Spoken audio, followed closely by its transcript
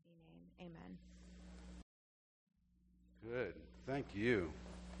Good. Thank you.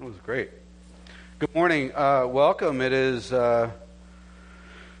 That was great. Good morning. Welcome. It is like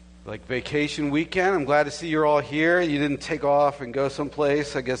vacation weekend. I'm glad to see you're all here. You didn't take off and go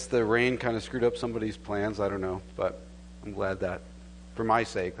someplace. I guess the rain kind of screwed up somebody's plans. I don't know. But I'm glad that, for my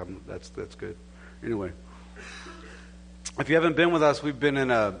sake, that's good. Anyway, if you haven't been with us, we've been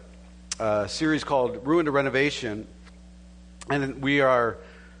in a series called Ruin to Renovation. And we are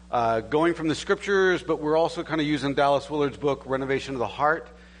going from the scriptures, but we're also kind of using Dallas Willard's book, Renovation of the Heart,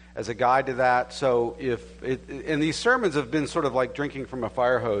 as a guide to that. So and these sermons have been sort of like drinking from a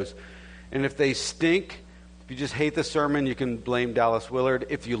fire hose. And if they stink, if you just hate the sermon, you can blame Dallas Willard.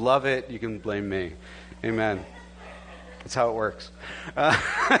 If you love it, you can blame me. Amen. That's how it works.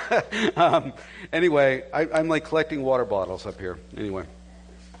 Anyway, I'm like collecting water bottles up here. Anyway.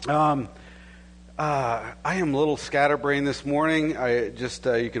 I am a little scatterbrained this morning. I just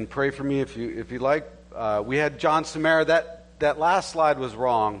you can pray for me if you like. We had John Samara. That last slide was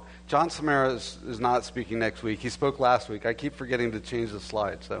wrong. John Samara is not speaking next week. He spoke last week. I keep forgetting to change the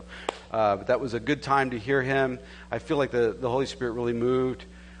slide. So, but that was a good time to hear him. I feel like the Holy Spirit really moved,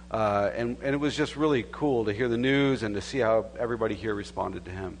 and it was just really cool to hear the news and to see how everybody here responded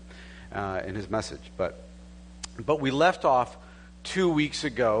to him and his message. But we left off 2 weeks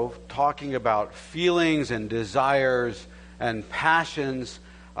ago talking about feelings and desires and passions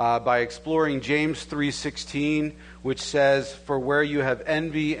by exploring James 3:16, which says, "For where you have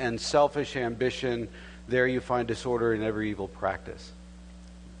envy and selfish ambition, there you find disorder in every evil practice."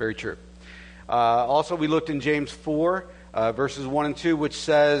 Very true. Also, we looked in James 4, verses 1 and 2, which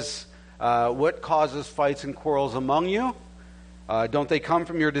says, "What causes fights and quarrels among you? Don't they come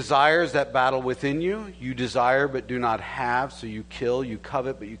from your desires that battle within you? You desire but do not have, so you kill. You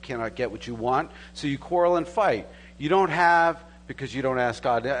covet but you cannot get what you want, so you quarrel and fight. You don't have because you don't ask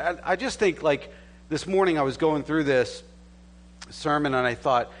God." I just think, like, this morning I was going through this sermon and I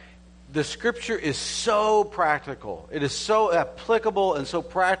thought, the scripture is so practical. It is so applicable and so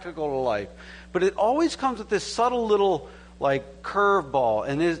practical to life. But it always comes with this subtle little, like, curveball,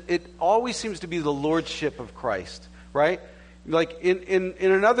 and it always seems to be the lordship of Christ, right? Like in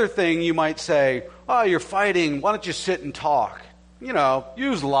another thing, you might say, "Oh, you're fighting. Why don't you sit and talk? You know,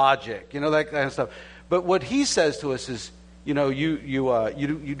 use logic. You know, that kind of stuff." But what he says to us is, you know,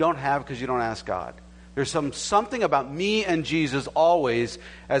 you don't have because you don't ask God. There's something about me and Jesus always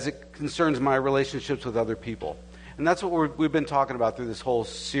as it concerns my relationships with other people, and that's what we've been talking about through this whole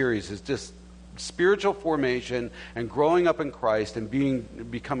series, is just spiritual formation and growing up in Christ and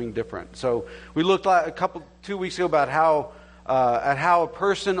becoming different. So we looked 2 weeks ago about how a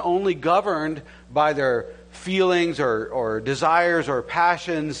person only governed by their feelings or desires or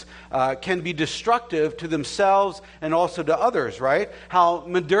passions can be destructive to themselves and also to others, right? How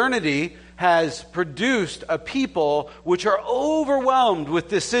modernity has produced a people which are overwhelmed with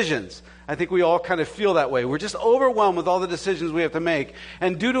decisions. I think we all kind of feel that way. We're just overwhelmed with all the decisions we have to make.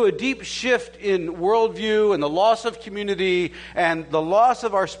 And due to a deep shift in worldview and the loss of community and the loss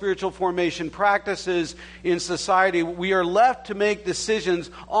of our spiritual formation practices in society, we are left to make decisions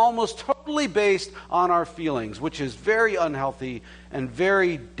almost totally based on our feelings, which is very unhealthy and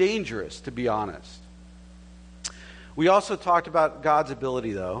very dangerous, to be honest. We also talked about God's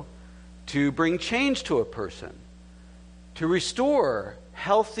ability, though, to bring change to a person, to restore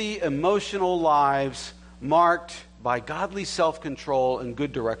healthy emotional lives marked by godly self-control and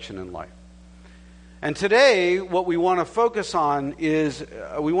good direction in life. And today, what we want to focus on is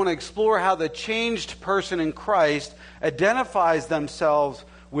we want to explore how the changed person in Christ identifies themselves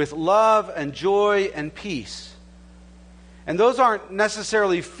with love and joy and peace. And those aren't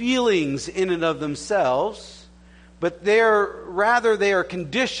necessarily feelings in and of themselves, but they are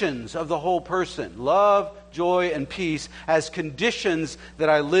conditions of the whole person. Love, joy, and peace as conditions that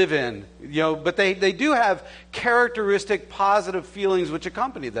I live in. You know, but they do have characteristic positive feelings which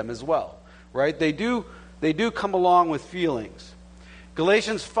accompany them as well, right? They do come along with feelings.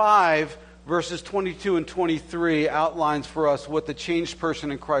 Galatians 5 verses 22 and 23 outlines for us what the changed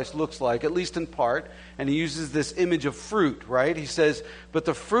person in Christ looks like, at least in part, and he uses this image of fruit, right? He says, "But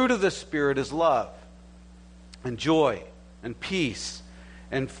the fruit of the Spirit is love and joy and peace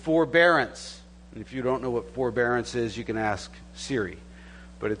and forbearance." And if you don't know what forbearance is, you can ask Siri.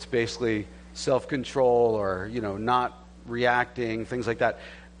 But it's basically self-control or, you know, not reacting, things like that.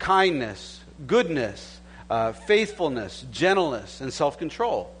 Kindness, goodness, faithfulness, gentleness, and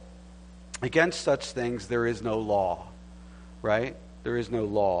self-control. Against such things there is no law, right? There is no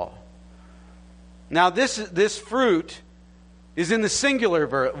law. Now this fruit is in the singular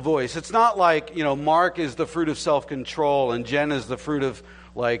voice. It's not like, you know, Mark is the fruit of self-control and Jen is the fruit of,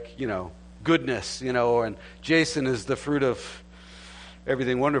 like, you know, goodness, and Jason is the fruit of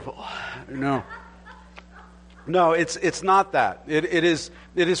everything wonderful. No, it's not that. It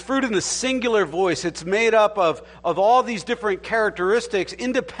is fruit in the singular voice. It's made up of all these different characteristics,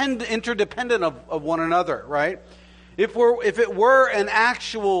 interdependent of one another, right? If it were an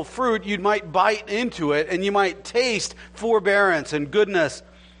actual fruit, you might bite into it and you might taste forbearance and goodness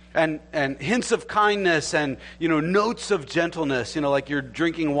and hints of kindness and notes of gentleness, like you're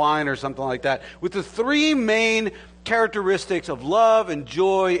drinking wine or something like that, with the three main characteristics of love and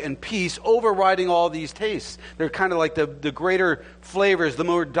joy and peace overriding all these tastes. They're kind of like the greater flavors, the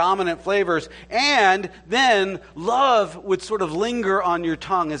more dominant flavors, and then love would sort of linger on your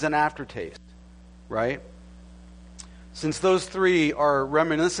tongue as an aftertaste, right? Since those three are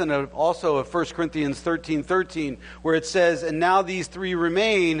reminiscent of 1 Corinthians 13:13, where it says, "And now these three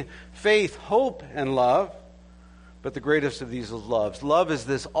remain, faith, hope, and love. But the greatest of these is love." Love is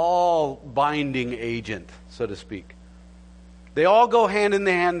this all-binding agent, so to speak. They all go hand in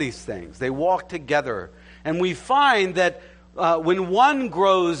hand, these things. They walk together. And we find that when one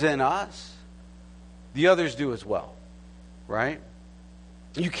grows in us, the others do as well, right?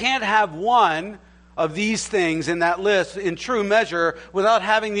 You can't have one of these things in that list in true measure without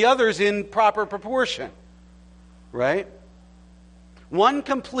having the others in proper proportion, right? One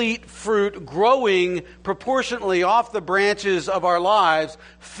complete fruit growing proportionately off the branches of our lives,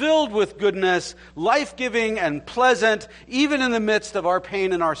 filled with goodness, life-giving and pleasant, even in the midst of our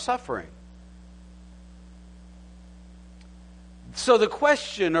pain and our suffering. So the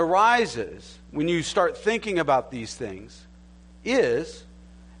question arises when you start thinking about these things is,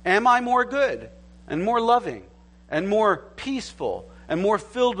 am I more good and more loving and more peaceful and more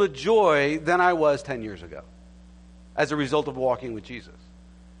filled with joy than I was 10 years ago as a result of walking with Jesus?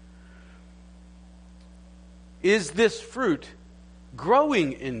 Is this fruit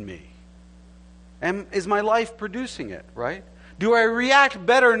growing in me? And is my life producing it, right? Do I react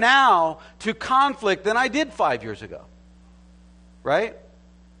better now to conflict than I did 5 years ago? Right?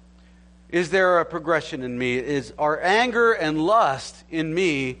 Is there a progression in me? Is our anger and lust in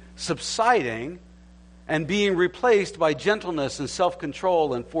me subsiding and being replaced by gentleness and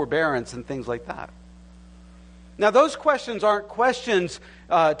self-control and forbearance and things like that? Now, those questions aren't questions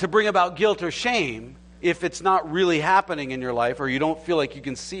to bring about guilt or shame if it's not really happening in your life or you don't feel like you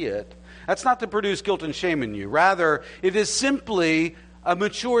can see it. That's not to produce guilt and shame in you. Rather, it is simply a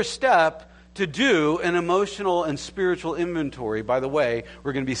mature step to do an emotional and spiritual inventory. By the way,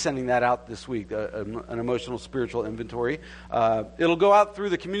 we're going to be sending that out this week, an emotional spiritual inventory. It'll go out through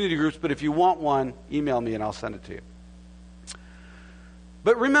the community groups, but if you want one, email me and I'll send it to you.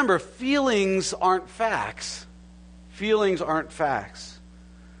 But remember, feelings aren't facts. Feelings aren't facts.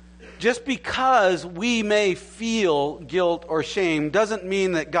 Just because we may feel guilt or shame doesn't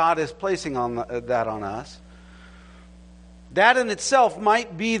mean that God is placing that on us. That in itself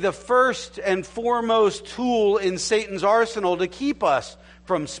might be the first and foremost tool in Satan's arsenal to keep us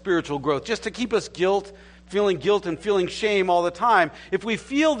from spiritual growth, just to keep us feeling guilt and feeling shame all the time. If we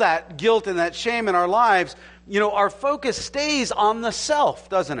feel that guilt and that shame in our lives, our focus stays on the self,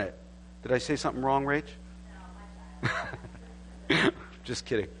 doesn't it? Did I say something wrong, Rach? No. Just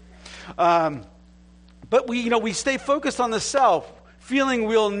kidding. But we stay focused on the self, feeling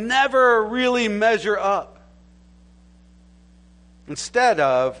we'll never really measure up, instead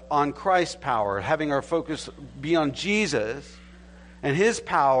of on Christ's power, having our focus be on Jesus and His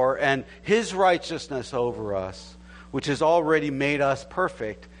power and His righteousness over us, which has already made us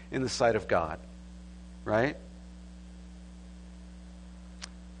perfect in the sight of God. Right?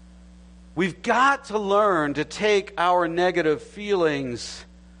 We've got to learn to take our negative feelings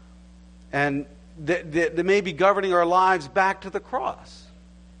and that may be governing our lives back to the cross.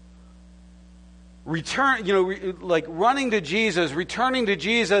 Like running to Jesus, returning to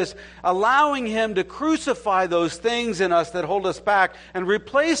Jesus, allowing Him to crucify those things in us that hold us back and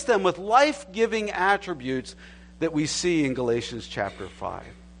replace them with life-giving attributes that we see in Galatians chapter 5.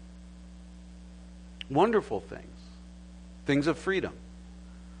 Wonderful things of freedom.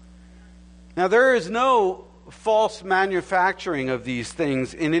 Now, there is no false manufacturing of these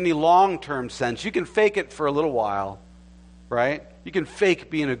things in any long-term sense. You can fake it for a little while, right? You can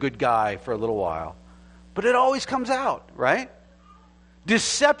fake being a good guy for a little while. But it always comes out, right?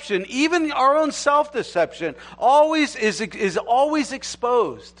 Deception, even our own self-deception, always is always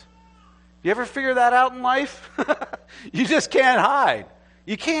exposed. You ever figure that out in life? You just can't hide.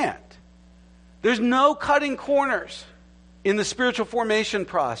 You can't. There's no cutting corners in the spiritual formation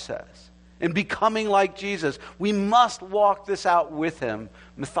process and becoming like Jesus. We must walk this out with Him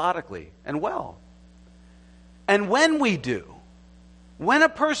methodically and well. And when we do, When a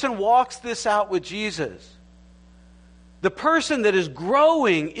person walks this out with Jesus, the person that is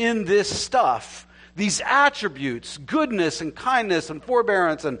growing in this stuff, these attributes, goodness and kindness and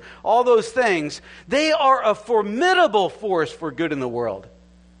forbearance and all those things, they are a formidable force for good in the world.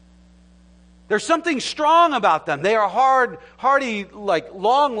 There's something strong about them. They are hardy, like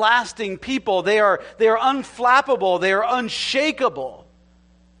long-lasting people. They are unflappable. They are unshakable.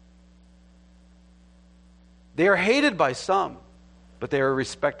 They are hated by some, but they are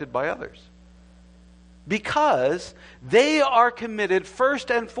respected by others. Because they are committed first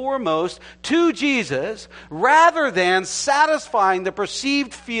and foremost to Jesus rather than satisfying the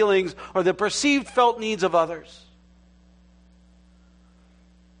perceived feelings or the perceived felt needs of others.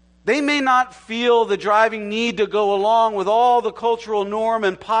 They may not feel the driving need to go along with all the cultural norm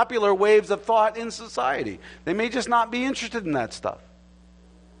and popular waves of thought in society. They may just not be interested in that stuff.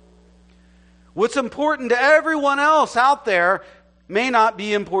 What's important to everyone else out there may not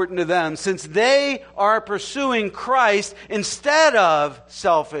be important to them, since they are pursuing Christ instead of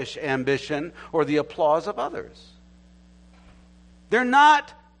selfish ambition or the applause of others. They're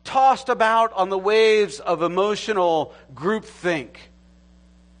not tossed about on the waves of emotional groupthink.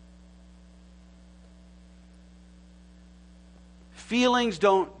 Feelings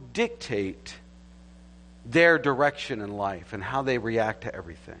don't dictate their direction in life and how they react to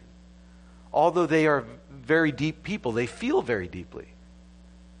everything. Although they are very deep people, they feel very deeply.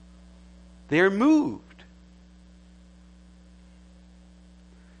 They are moved.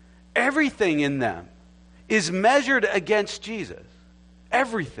 Everything in them is measured against Jesus.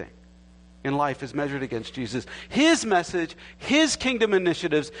 Everything in life is measured against Jesus. His message, His kingdom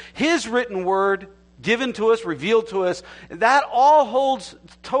initiatives, His written word given to us, revealed to us, that all holds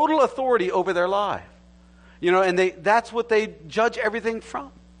total authority over their life. And that's what they judge everything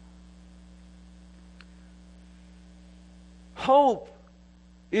from. Hope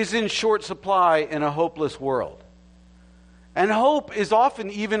is in short supply in a hopeless world. And hope is often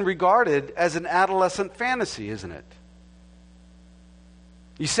even regarded as an adolescent fantasy, isn't it?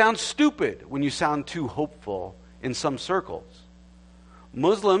 You sound stupid when you sound too hopeful in some circles.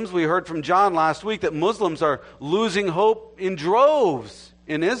 Muslims, we heard from John last week that Muslims are losing hope in droves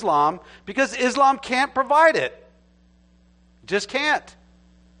in Islam because Islam can't provide it. Just can't.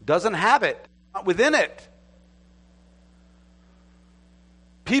 Doesn't have it. Not within it.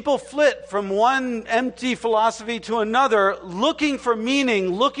 People flit from one empty philosophy to another, looking for meaning,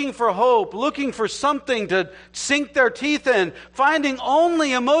 looking for hope, looking for something to sink their teeth in, finding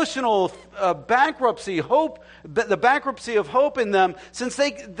only emotional bankruptcy, hope, the bankruptcy of hope in them, since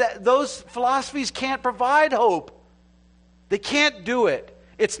those philosophies can't provide hope. They can't do it.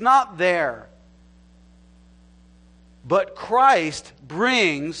 It's not there. But Christ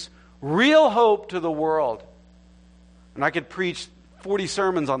brings real hope to the world. And I could preach 40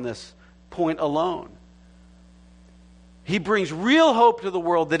 sermons on this point alone. He brings real hope to the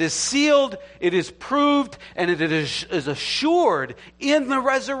world that is sealed, it is proved, and it is assured in the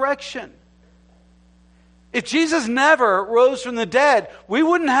resurrection. If Jesus never rose from the dead, we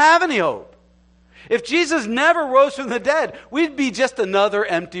wouldn't have any hope. If Jesus never rose from the dead, we'd be just another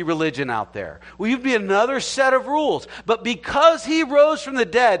empty religion out there. We'd be another set of rules. But because He rose from the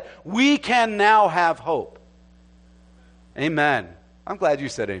dead, we can now have hope. Amen. I'm glad you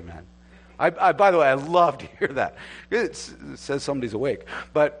said amen. By the way, I love to hear that. It says somebody's awake.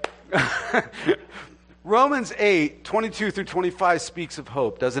 But Romans 8, 22 through 25 speaks of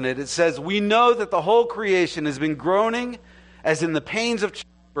hope, doesn't it? It says, we know that the whole creation has been groaning as in the pains of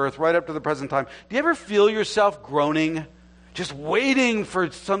childbirth right up to the present time. Do you ever feel yourself groaning? Just waiting for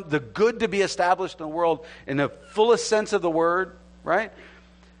the good to be established in the world in the fullest sense of the word, right?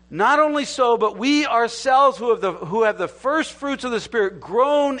 Not only so, but we ourselves who have the first fruits of the Spirit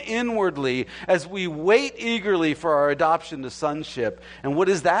groan inwardly as we wait eagerly for our adoption to sonship. And what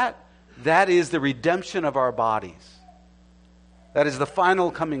is that? That is the redemption of our bodies. That is the final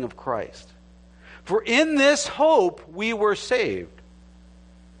coming of Christ. For in this hope we were saved.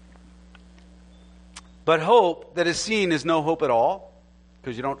 But hope that is seen is no hope at all,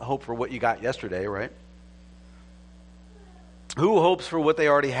 because you don't hope for what you got yesterday, right? Who hopes for what they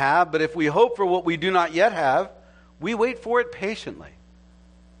already have? But if we hope for what we do not yet have, we wait for it patiently.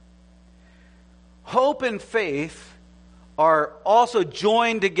 Hope and faith are also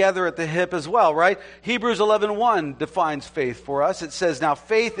joined together at the hip as well, right? Hebrews 11:1 defines faith for us. It says, now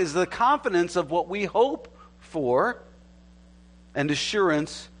faith is the confidence of what we hope for and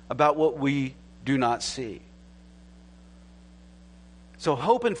assurance about what we do not see. So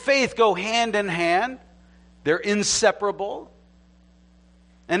hope and faith go hand in hand. They're inseparable.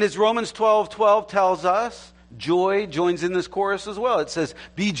 And as Romans 12:12 tells us, Joy joins in this chorus as well. It says,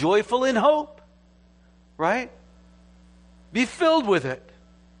 be joyful in hope, right? Be filled with it.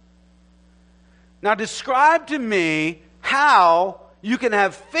 Now describe to me how you can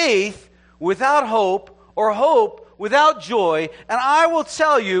have faith without hope or hope without joy, and I will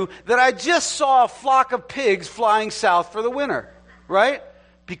tell you that I just saw a flock of pigs flying south for the winter, right?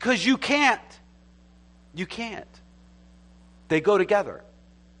 Because you can't. You can't. They go together.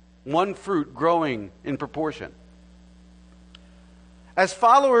 One fruit growing in proportion. As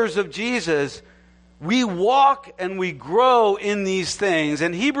followers of Jesus, we walk and we grow in these things.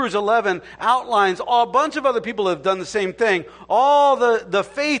 And Hebrews 11 outlines a bunch of other people have done the same thing. All the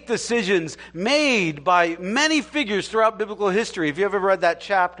faith decisions made by many figures throughout biblical history. If you ever read that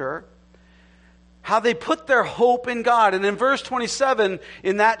chapter, how they put their hope in God. And in verse 27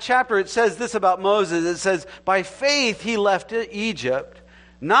 in that chapter, it says this about Moses. It says, by faith he left Egypt,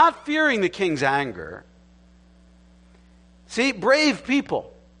 not fearing the king's anger. See, brave people.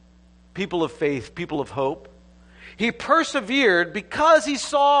 People of faith, people of hope. He persevered because he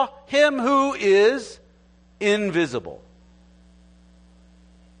saw him who is invisible.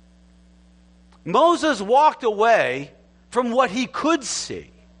 Moses walked away from what he could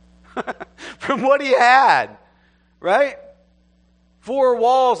see, from what he had, right? 4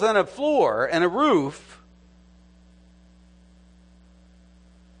 walls and a floor and a roof,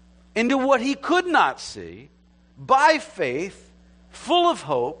 into what he could not see, by faith, full of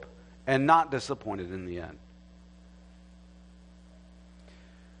hope, and not disappointed in the end.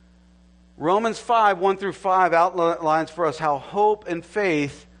 Romans 5, 1 through 5 outlines for us how hope and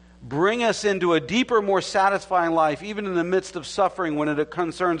faith bring us into a deeper, more satisfying life, even in the midst of suffering when it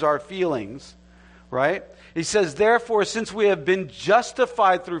concerns our feelings, right? He says, therefore, since we have been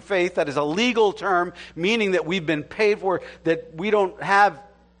justified through faith, that is a legal term, meaning that we've been paid for, that we don't have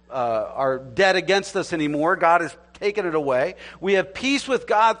our debt against us anymore. God has taken it away. We have peace with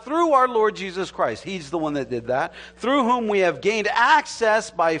God through our Lord Jesus Christ. He's the one that did that. Through whom we have gained access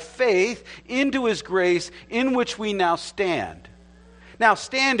by faith into His grace, in which we now stand. Now,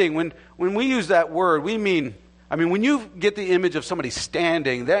 standing, when we use that word, we mean, when you get the image of somebody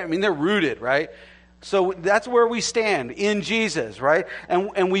standing, they're rooted, right? So that's where we stand, in Jesus, right?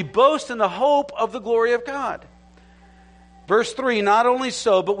 And we boast in the hope of the glory of God. Verse 3, not only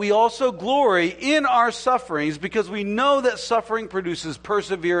so, but we also glory in our sufferings, because we know that suffering produces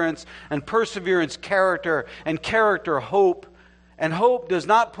perseverance, and perseverance character, and character hope. And hope does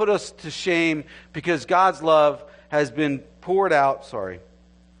not put us to shame, because God's love has been poured out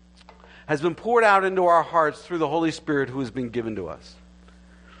into our hearts through the Holy Spirit who has been given to us.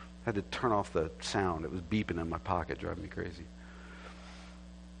 I had to turn off the sound. It was beeping in my pocket, driving me crazy.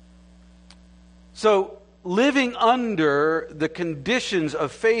 So, living under the conditions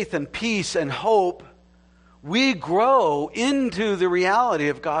of faith and peace and hope, we grow into the reality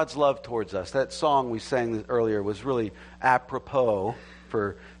of God's love towards us. That song we sang earlier was really apropos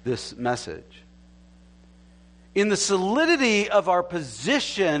for this message. In the solidity of our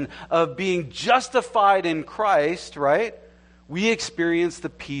position of being justified in Christ, right, we experience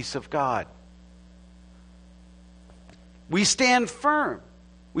the peace of God. We stand firm.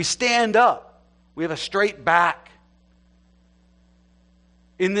 We stand up. We have a straight back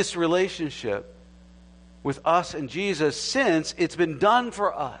in this relationship with us and Jesus, since it's been done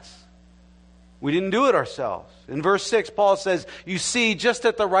for us. We didn't do it ourselves. In verse 6, Paul says, you see, just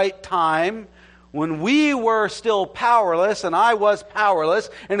at the right time, when we were still powerless, and I was powerless,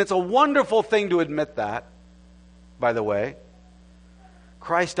 and it's a wonderful thing to admit that, by the way,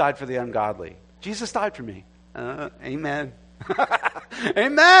 Christ died for the ungodly. Jesus died for me. Amen.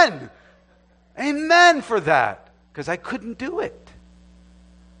 Amen. Amen for that, because I couldn't do it.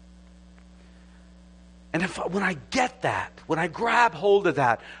 And when I get that, when I grab hold of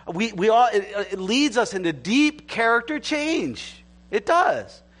that, it leads us into deep character change. It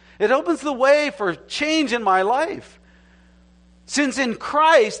does. It opens the way for change in my life. Since in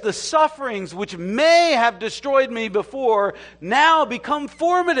Christ, the sufferings which may have destroyed me before now become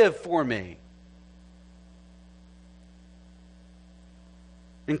formative for me.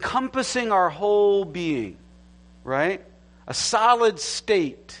 Encompassing our whole being, right? A solid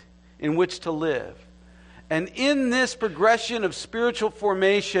state in which to live. And in this progression of spiritual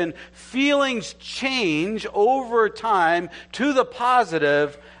formation, feelings change over time to the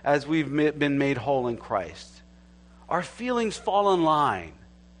positive as we've been made whole in Christ. Our feelings fall in line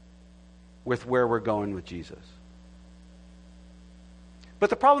with where we're going with Jesus. But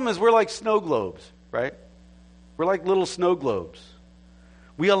the problem is we're like snow globes, right? We're like little snow globes.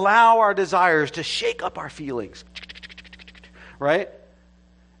 We allow our desires to shake up our feelings, right?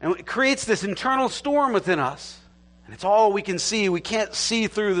 And it creates this internal storm within us. And it's all we can see. We can't see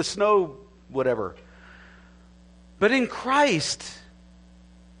through the snow, whatever. But in Christ,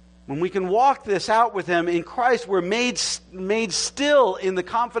 when we can walk this out with Him, in Christ we're made still in the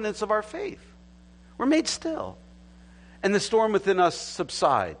confidence of our faith. We're made still. And the storm within us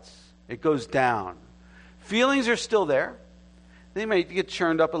subsides. It goes down. Feelings are still there. They may get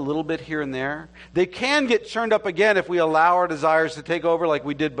churned up a little bit here and there. They can get churned up again if we allow our desires to take over like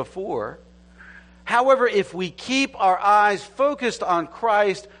we did before. However, if we keep our eyes focused on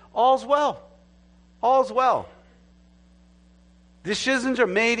Christ, all's well. All's well. Decisions are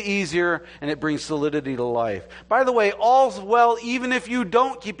made easier, and it brings solidity to life. By the way, all's well even if you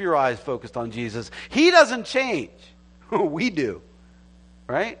don't keep your eyes focused on Jesus. He doesn't change. We do.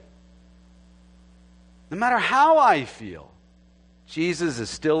 Right? No matter how I feel, Jesus is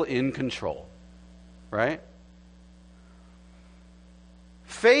still in control. Right?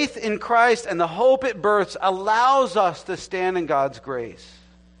 Faith in Christ and the hope it births allows us to stand in God's grace.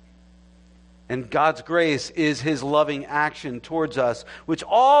 And God's grace is His loving action towards us, which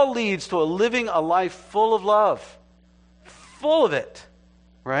all leads to living a life full of love. Full of it.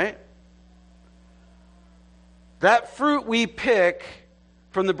 Right? That fruit we pick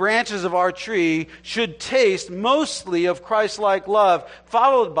from the branches of our tree should taste mostly of Christ-like love,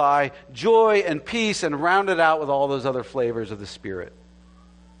 followed by joy and peace, and rounded out with all those other flavors of the Spirit.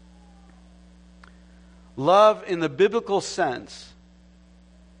 Love in the biblical sense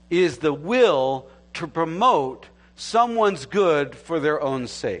is the will to promote someone's good for their own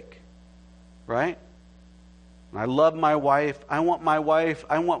sake. Right? I love my wife. I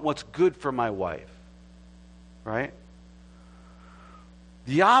want what's good for my wife. Right?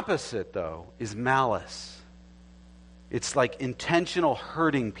 The opposite, though, is malice. It's like intentional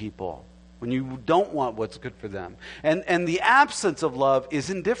hurting people when you don't want what's good for them. And the absence of love is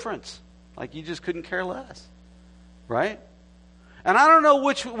indifference. Like you just couldn't care less. Right? And I don't know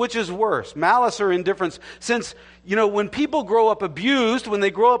which is worse, malice or indifference, since, when people grow up abused, when they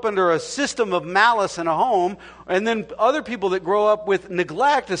grow up under a system of malice in a home, and then other people that grow up with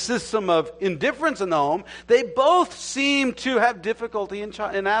neglect, a system of indifference in the home, they both seem to have difficulty in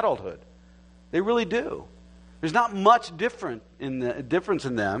adulthood. They really do. There's not much difference in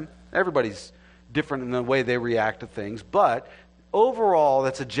them. Everybody's different in the way they react to things, but overall,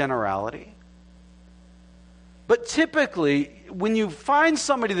 that's a generality. But typically, when you find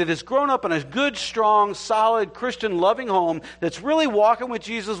somebody that has grown up in a good, strong, solid, Christian, loving home that's really walking with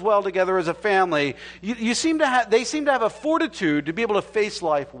Jesus well together as a family, they seem to have a fortitude to be able to face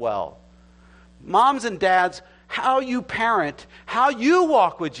life well. Moms and dads, how you parent, how you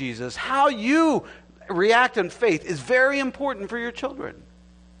walk with Jesus, how you react in faith is very important for your children.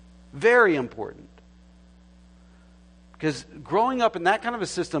 Very important. Because growing up in that kind of a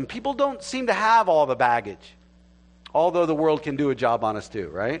system, people don't seem to have all the baggage. Although the world can do a job on us too,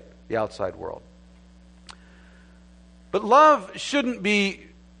 right? The outside world. But love shouldn't be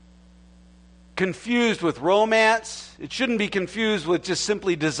confused with romance. It shouldn't be confused with just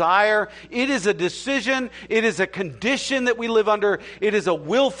simply desire. It is a decision. It is a condition that we live under. It is a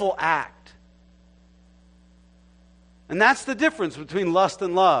willful act. And that's the difference between lust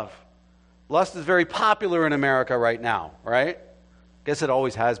and love. Lust is very popular in America right now, right? Guess it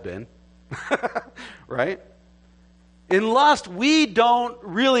always has been. Right? In lust, we don't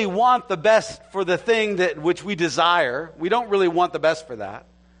really want the best for the thing which we desire. We don't really want the best for that.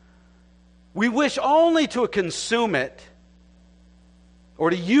 We wish only to consume it or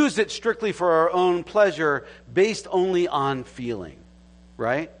to use it strictly for our own pleasure based only on feeling,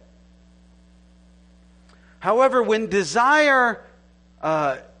 right? However, when desire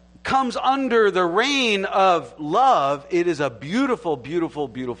comes under the reign of love, it is a beautiful, beautiful,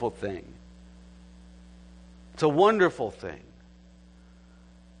 beautiful thing. It's a wonderful thing.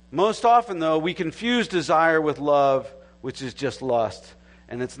 Most often, though, we confuse desire with love, which is just lust,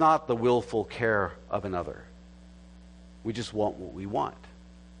 and it's not the willful care of another. We just want what we want.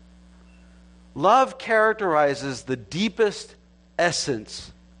 Love characterizes the deepest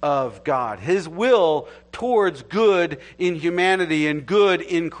essence of God, His will towards good in humanity and good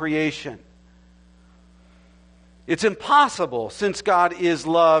in creation. It's impossible, since God is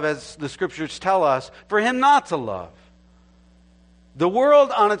love, as the Scriptures tell us, for Him not to love. The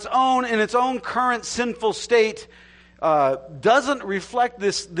world on its own, in its own current sinful state, doesn't reflect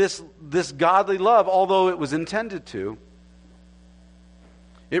this godly love, although it was intended to.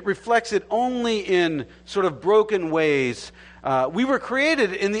 It reflects it only in sort of broken ways. We were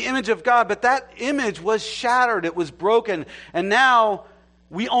created in the image of God, but that image was shattered. It was broken. And now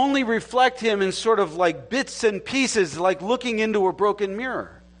we only reflect Him in sort of like bits and pieces, like looking into a broken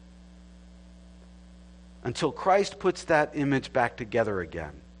mirror. until Christ puts that image back together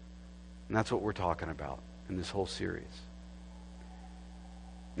again. And that's what we're talking about in this whole series.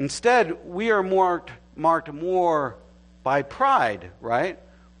 Instead, we are marked more by pride, right?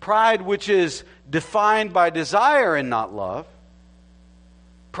 Pride which is defined by desire and not love.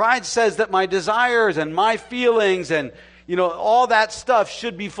 Pride says that my desires and my feelings and all that stuff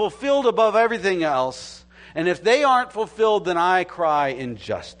should be fulfilled above everything else. And if they aren't fulfilled, then I cry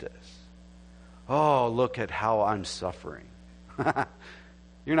injustice. Oh, look at how I'm suffering.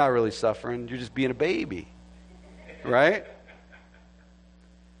 You're not really suffering. You're just being a baby. Right?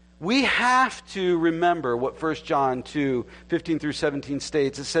 We have to remember what 1 John 2, 15 through 17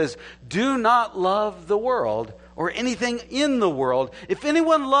 states. It says, do not love the world or anything in the world. If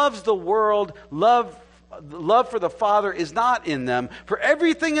anyone loves the world, love for the Father is not in them. For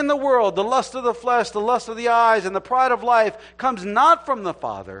everything in the world, the lust of the flesh, the lust of the eyes, and the pride of life, comes not from the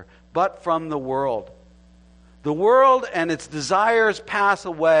Father, but from the world. The world and its desires pass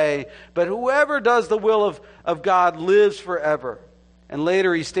away, but whoever does the will of God lives forever. And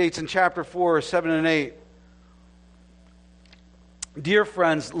later he states in chapter 4, 7 and 8, dear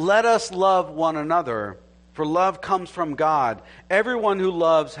friends, let us love one another, for love comes from God. Everyone who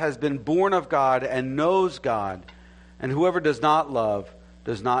loves has been born of God and knows God. And whoever does not love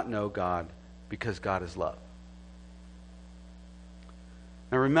does not know God, because God is love.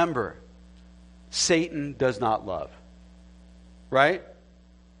 Now remember, Satan does not love. Right?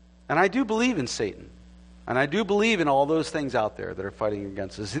 And I do believe in Satan. And I do believe in all those things out there that are fighting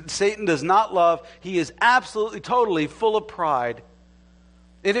against us. Satan does not love. He is absolutely, totally full of pride.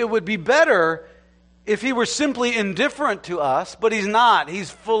 And it would be better if he were simply indifferent to us, but he's not.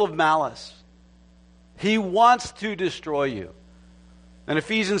 He's full of malice. He wants to destroy you. And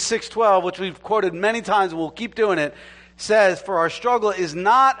Ephesians 6:12, which we've quoted many times and we'll keep doing it, says, for our struggle is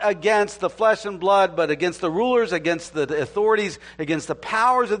not against the flesh and blood, but against the rulers, against the authorities, against the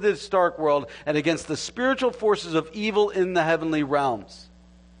powers of this dark world, and against the spiritual forces of evil in the heavenly realms.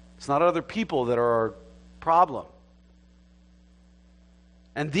 It's not other people that are our problem.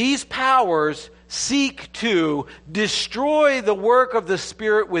 And these powers seek to destroy the work of the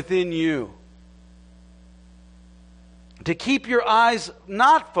Spirit within you. To keep your eyes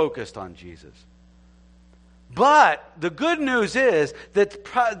not focused on Jesus. But the good news is that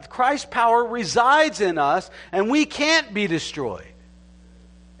Christ's power resides in us and we can't be destroyed.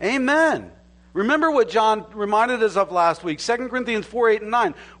 Amen. Remember what John reminded us of last week, 2 Corinthians 4, 8, and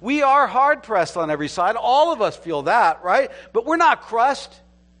 9. We are hard pressed on every side. All of us feel that, right? But we're not crushed.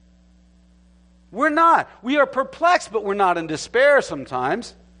 We're not. We are perplexed, but we're not in despair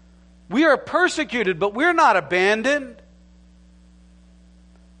sometimes. We are persecuted, but we're not abandoned.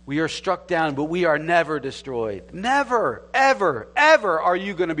 We are struck down, but we are never destroyed. Never, ever, ever are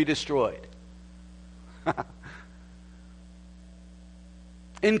you going to be destroyed.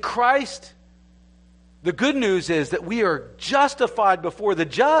 In Christ, the good news is that we are justified before the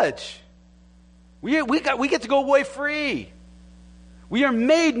judge. We get to go away free. We are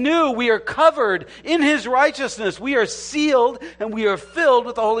made new. We are covered in His righteousness. We are sealed and we are filled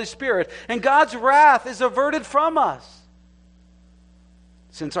with the Holy Spirit. And God's wrath is averted from us,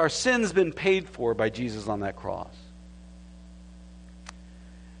 since our sin's been paid for by Jesus on that cross.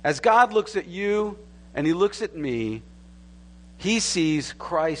 As God looks at you and He looks at me, He sees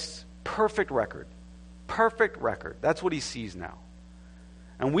Christ's perfect record. Perfect record. That's what He sees now.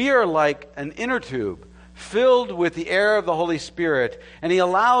 And we are like an inner tube filled with the air of the Holy Spirit. And He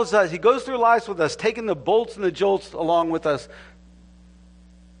allows us, He goes through life with us, taking the bolts and the jolts along with us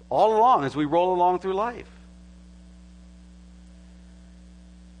all along as we roll along through life.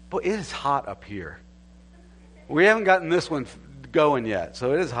 But it is hot up here. We haven't gotten this one going yet,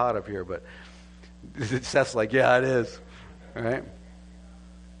 so it is hot up here. But Seth's like, yeah, it is. All right?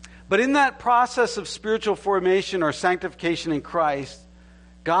 But in that process of spiritual formation or sanctification in Christ,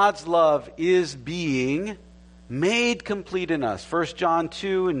 God's love is being made complete in us. 1 John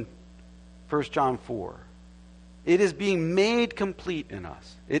 2 and 1 John 4. It is being made complete in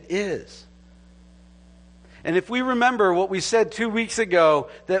us. It is. And if we remember what we said 2 weeks ago,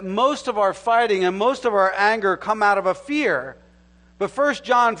 that most of our fighting and most of our anger come out of a fear. But 1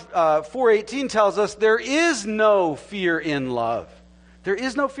 John 4:18 tells us there is no fear in love. There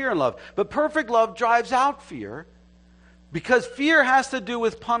is no fear in love. But perfect love drives out fear, because fear has to do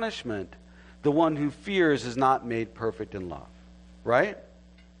with punishment. The one who fears is not made perfect in love. Right?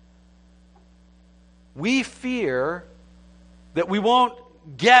 We fear that we won't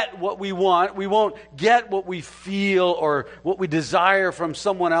get what we want. We won't get what we feel or what we desire from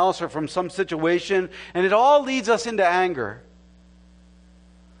someone else or from some situation. And it all leads us into anger.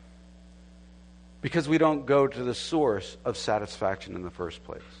 Because we don't go to the source of satisfaction in the first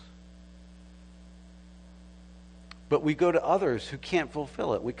place. But we go to others who can't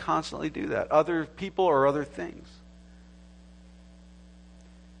fulfill it. We constantly do that. Other people or other things.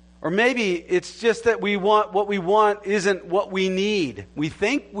 Or maybe it's just that what we want isn't what we need. We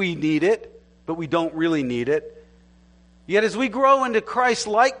think we need it, but we don't really need it. Yet as we grow into Christ's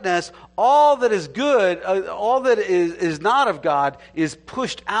likeness, all that is good, all that is not of God, is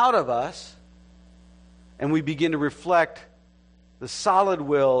pushed out of us, and we begin to reflect the solid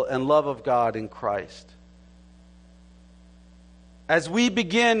will and love of God in Christ. As we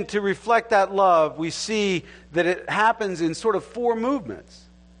begin to reflect that love, we see that it happens in sort of four movements.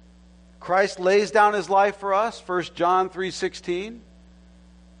 Christ lays down his life for us, 1 John 3:16.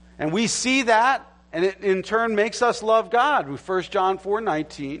 And we see that, and it in turn makes us love God, 1 John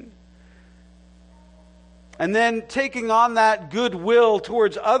 4:19. And then taking on that goodwill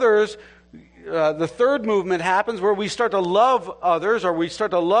towards others, the third movement happens where we start to love others, or we start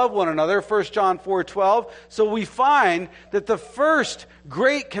to love one another, 1 John 4:12. So we find that the first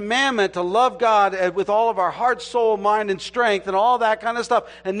great commandment to love God with all of our heart, soul, mind, and strength, and all that kind of stuff,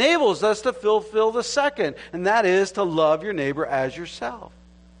 enables us to fulfill the second, and that is to love your neighbor as yourself.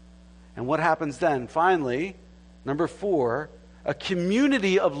 And what happens then? Finally, number 4, a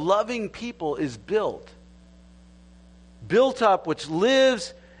community of loving people is built. Built up, which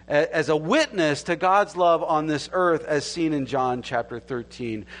lives as a witness to God's love on this earth, as seen in John chapter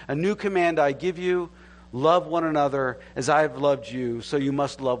 13. A new command I give you, love one another as I have loved you, so you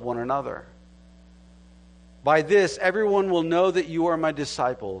must love one another. By this, everyone will know that you are my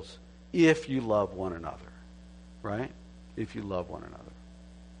disciples if you love one another. Right? If you love one another.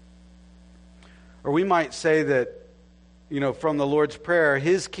 Or we might say that, from the Lord's Prayer,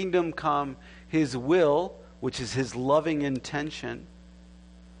 his kingdom come, his will, which is his loving intention,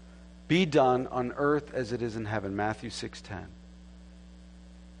 be done on earth as it is in heaven. Matthew 6:10.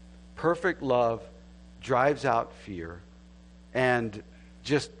 Perfect love drives out fear and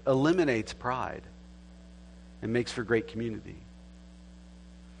just eliminates pride and makes for great community.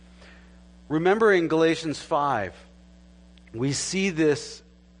 Remember in Galatians 5, we see this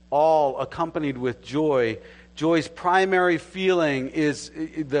all accompanied with joy. Joy's primary feeling is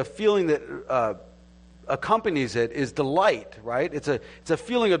the feeling that accompanies it is delight, right? It's a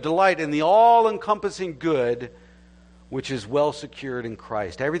feeling of delight in the all-encompassing good, which is well secured in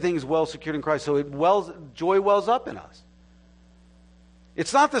Christ. Everything is well secured in Christ, so joy wells up in us.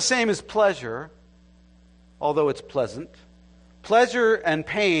 It's not the same as pleasure, although it's pleasant. Pleasure and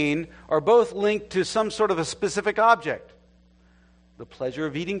pain are both linked to some sort of a specific object. The pleasure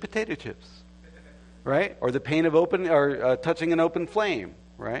of eating potato chips, right? Or the pain of touching an open flame,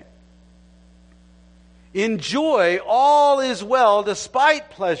 right? In joy, all is well despite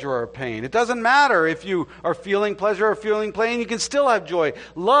pleasure or pain. It doesn't matter if you are feeling pleasure or feeling pain, you can still have joy.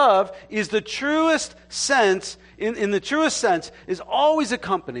 Love is the truest sense, in the truest sense, is always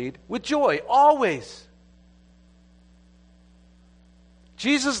accompanied with joy. Always.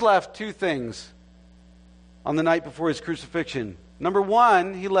 Jesus left 2 things on the night before his crucifixion. Number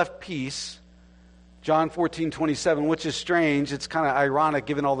 1, he left peace. John 14:27, which is strange. It's kind of ironic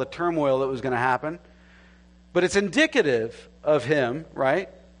given all the turmoil that was going to happen. But it's indicative of him, right?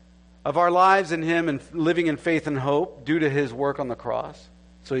 Of our lives in him and living in faith and hope due to his work on the cross.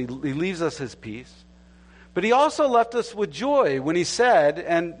 So he leaves us his peace. But he also left us with joy when he said,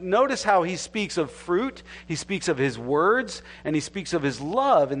 and notice how he speaks of fruit, he speaks of his words, and he speaks of his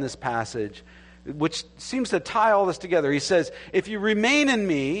love in this passage, which seems to tie all this together. He says, if you remain in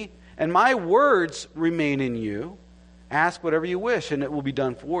me and my words remain in you, ask whatever you wish and it will be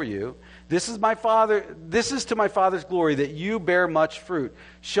done for you. This is to my Father's glory that you bear much fruit,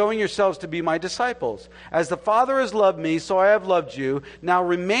 showing yourselves to be my disciples. As the Father has loved me, so I have loved you. Now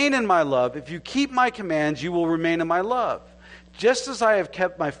remain in my love. If you keep my commands, you will remain in my love, just as I have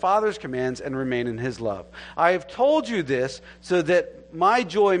kept my Father's commands and remain in his love. I have told you this so that my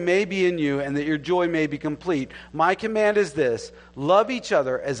joy may be in you and that your joy may be complete. My command is this: love each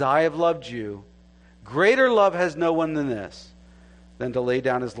other as I have loved you. Greater love has no one than this, than to lay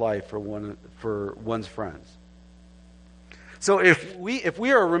down his life for one's friends. So if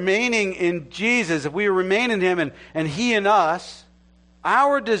we are remaining in Jesus, if we remain in him and he in us,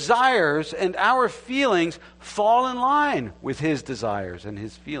 our desires and our feelings fall in line with his desires and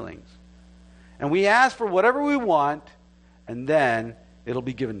his feelings. And we ask for whatever we want, and then it'll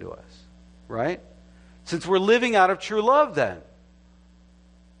be given to us, right? Since we're living out of true love then.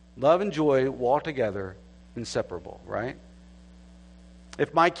 Love and joy walk together, inseparable, right?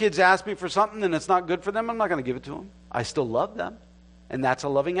 If my kids ask me for something and it's not good for them, I'm not going to give it to them. I still love them. And that's a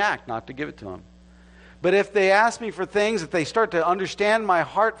loving act not to give it to them. But if they ask me for things, if they start to understand my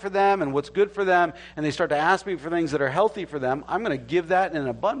heart for them and what's good for them, and they start to ask me for things that are healthy for them, I'm going to give that in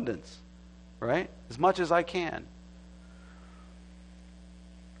abundance, right? As much as I can.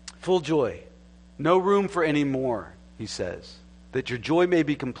 Full joy. No room for any more, he says. That your joy may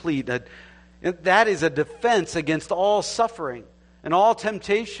be complete. That is a defense against all suffering and all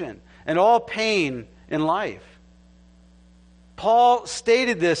temptation and all pain in life. Paul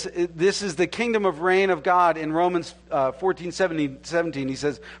stated this. This is the kingdom of reign of God in Romans 14:17. He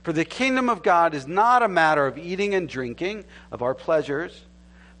says, "For the kingdom of God is not a matter of eating and drinking, of our pleasures,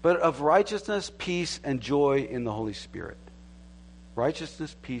 but of righteousness, peace, and joy in the Holy Spirit."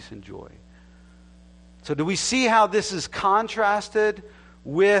 Righteousness, peace, and joy. So do we see how this is contrasted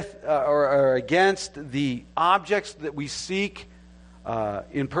with or against the objects that we seek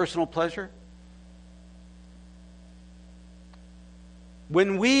in personal pleasure?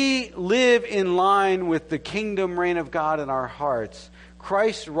 When we live in line with the kingdom reign of God in our hearts,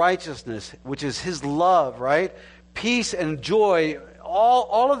 Christ's righteousness, which is his love, right? Peace and joy,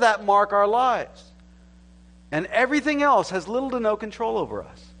 all of that mark our lives. And everything else has little to no control over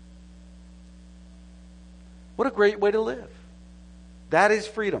us. What a great way to live. That is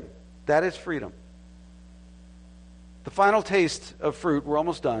freedom. That is freedom. The final taste of fruit, we're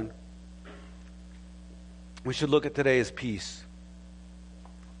almost done. We should look at today as peace.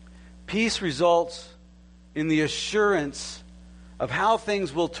 Peace results in the assurance of how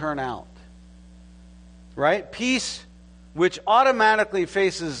things will turn out. Right? Peace, which automatically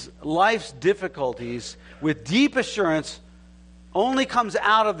faces life's difficulties with deep assurance, only comes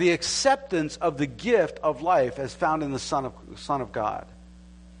out of the acceptance of the gift of life as found in the Son of God.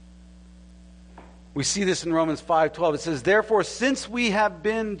 We see this in Romans 5:12. It says, "Therefore, since we have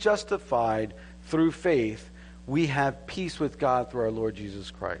been justified through faith, we have peace with God through our Lord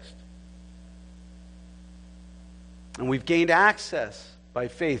Jesus Christ." And we've gained access by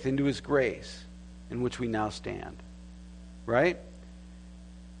faith into his grace, in which we now stand. Right?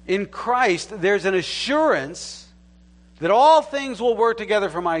 In Christ, there's an assurance that all things will work together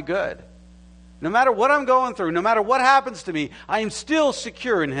for my good. No matter what I'm going through, no matter what happens to me, I am still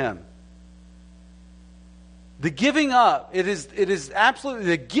secure in him. The giving up, it is absolutely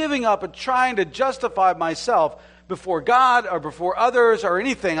the giving up of trying to justify myself before God or before others or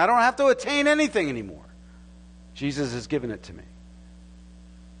anything. I don't have to attain anything anymore. Jesus has given it to me.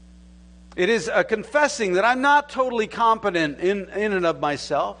 It is a confessing that I'm not totally competent in and of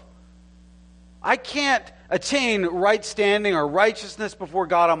myself. I can't attain right standing or righteousness before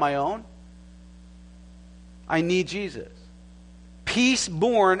God on my own. I need Jesus. Peace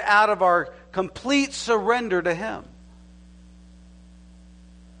born out of our complete surrender to him.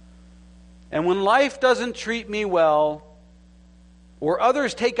 And when life doesn't treat me well, or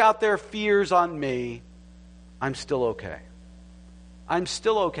others take out their fears on me, I'm still okay. I'm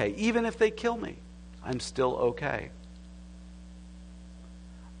still okay. Even if they kill me, I'm still okay.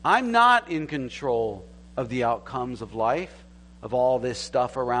 I'm not in control of the outcomes of life, of all this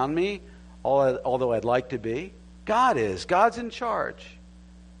stuff around me, although I'd like to be. God is. God's in charge.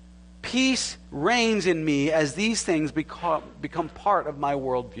 Peace reigns in me as these things become part of my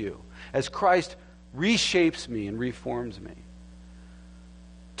worldview, as Christ reshapes me and reforms me.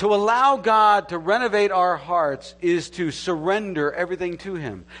 To allow God to renovate our hearts is to surrender everything to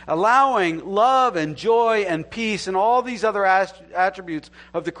him. Allowing love and joy and peace and all these other attributes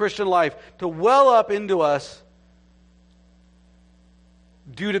of the Christian life to well up into us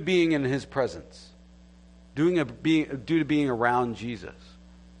due to being in his presence, due to being around Jesus.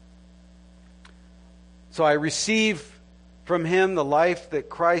 So I receive from him the life that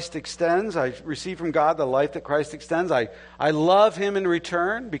Christ extends. I receive from God the life that Christ extends. I love him in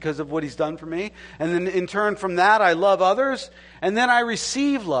return because of what he's done for me. And then in turn from that, I love others. And then I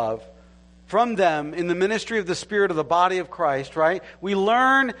receive love from them in the ministry of the Spirit of the body of Christ, right? We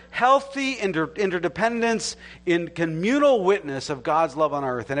learn healthy interdependence in communal witness of God's love on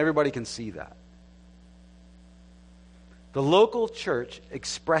earth, and everybody can see that. The local church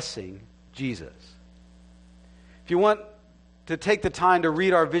expressing Jesus. If you want to take the time to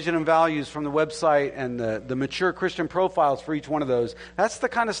read our vision and values from the website and the mature Christian profiles for each one of those, that's the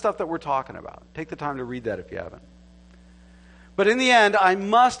kind of stuff that we're talking about. Take the time to read that if you haven't. But in the end, I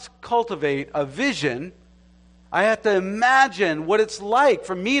must cultivate a vision. I have to imagine what it's like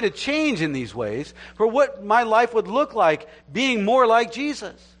for me to change in these ways, for what my life would look like being more like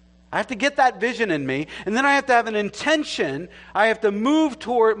Jesus. I have to get that vision in me, and then I have to have an intention. I have to move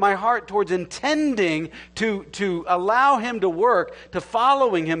toward my heart towards intending to allow him to work, to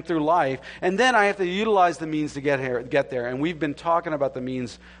following him through life, and then I have to utilize the means to get there. And we've been talking about the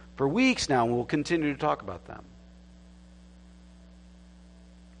means for weeks now, and we'll continue to talk about them.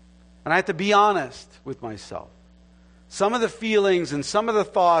 And I have to be honest with myself. Some of the feelings and some of the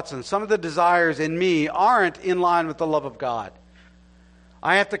thoughts and some of the desires in me aren't in line with the love of God.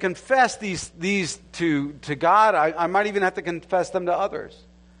 I have to confess these to God. I might even have to confess them to others.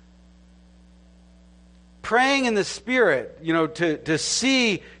 Praying in the Spirit, to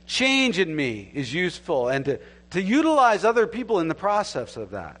see change in me is useful, and to utilize other people in the process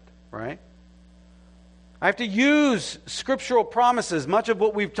of that, right? I have to use scriptural promises, much of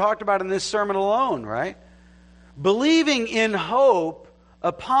what we've talked about in this sermon alone, right? Believing in hope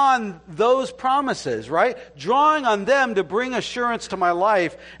upon those promises, right? Drawing on them to bring assurance to my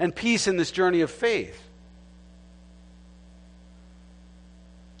life and peace in this journey of faith.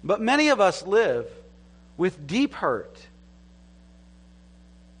 But many of us live with deep hurt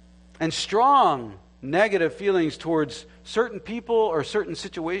and strong negative feelings towards certain people or certain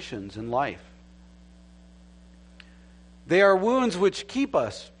situations in life. They are wounds which keep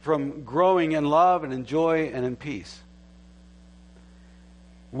us from growing in love and in joy and in peace.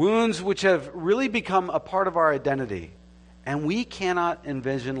 Wounds which have really become a part of our identity, and we cannot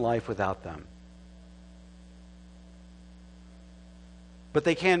envision life without them. But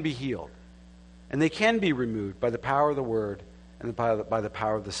they can be healed, and they can be removed by the power of the Word and by the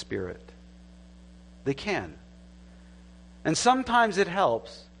power of the Spirit. They can. And sometimes it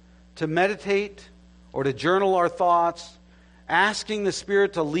helps to meditate or to journal our thoughts, asking the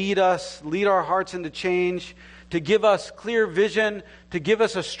Spirit to lead us, lead our hearts into change, to give us clear vision, to give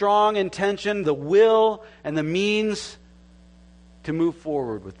us a strong intention, the will and the means to move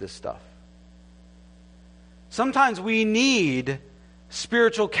forward with this stuff. Sometimes we need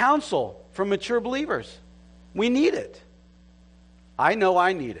spiritual counsel from mature believers. We need it. I know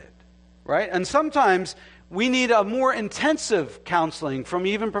I need it, right? And sometimes we need a more intensive counseling from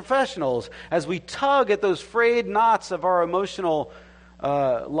even professionals as we tug at those frayed knots of our emotional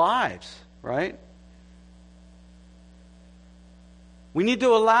lives, right? We need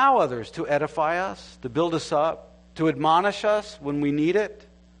to allow others to edify us, to build us up, to admonish us when we need it.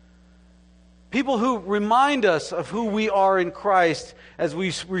 People who remind us of who we are in Christ as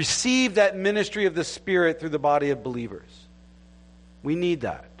we receive that ministry of the Spirit through the body of believers. We need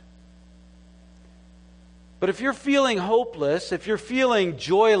that. But if you're feeling hopeless, if you're feeling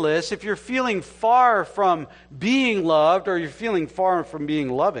joyless, if you're feeling far from being loved, or you're feeling far from being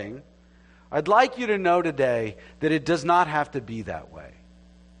loving, I'd like you to know today that it does not have to be that way.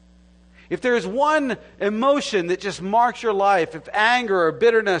 If there is one emotion that just marks your life, if anger or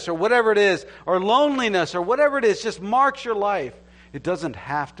bitterness or whatever it is, or loneliness or whatever it is, just marks your life, it doesn't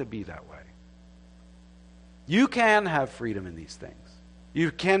have to be that way. You can have freedom in these things.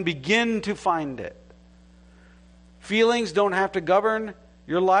 You can begin to find it. Feelings don't have to govern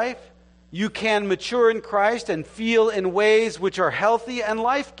your life. You can mature in Christ and feel in ways which are healthy and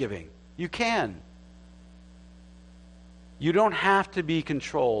life-giving. You can. You don't have to be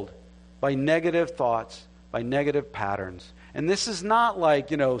controlled by negative thoughts, by negative patterns. And this is not like,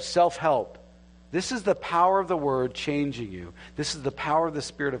 self-help. This is the power of the Word changing you. This is the power of the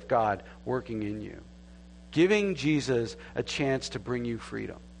Spirit of God working in you. Giving Jesus a chance to bring you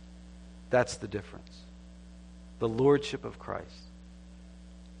freedom. That's the difference. The Lordship of Christ.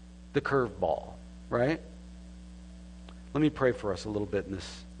 The curveball, right? Let me pray for us a little bit in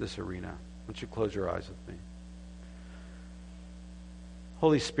this arena. Why don't you close your eyes with me?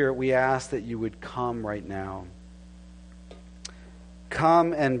 Holy Spirit, we ask that you would come right now.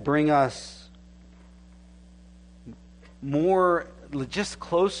 Come and bring us more, just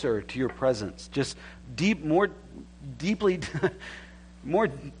closer to your presence. Just more deeply,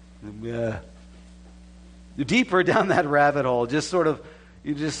 deeper down that rabbit hole. Just sort of,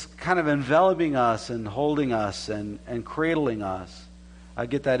 you just kind of enveloping us and holding us and cradling us. I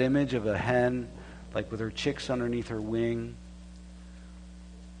get that image of a hen, like with her chicks underneath her wing.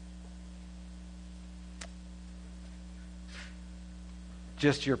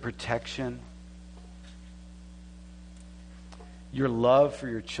 Just your protection, your love for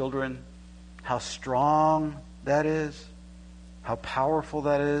your children, how strong that is, how powerful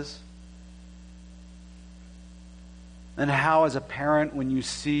that is. And how, as a parent, when you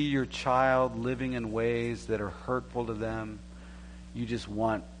see your child living in ways that are hurtful to them, you just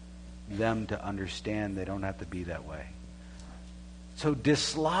want them to understand they don't have to be that way. So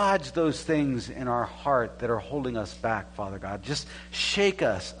dislodge those things in our heart that are holding us back, Father God. Just shake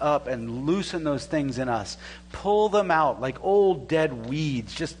us up and loosen those things in us. Pull them out like old dead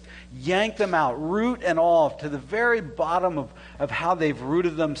weeds. Just yank them out, root and all, to the very bottom of how they've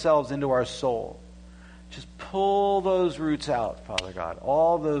rooted themselves into our soul. Just pull those roots out, Father God.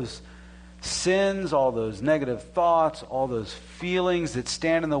 All those sins, all those negative thoughts, all those feelings that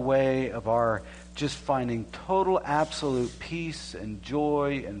stand in the way of our just finding total, absolute peace and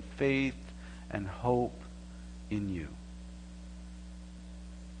joy and faith and hope in you.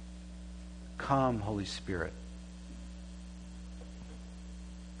 Come, Holy Spirit.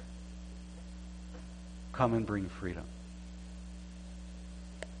 Come and bring freedom.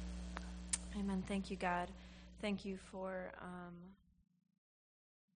 Amen. Thank you, God. Thank you for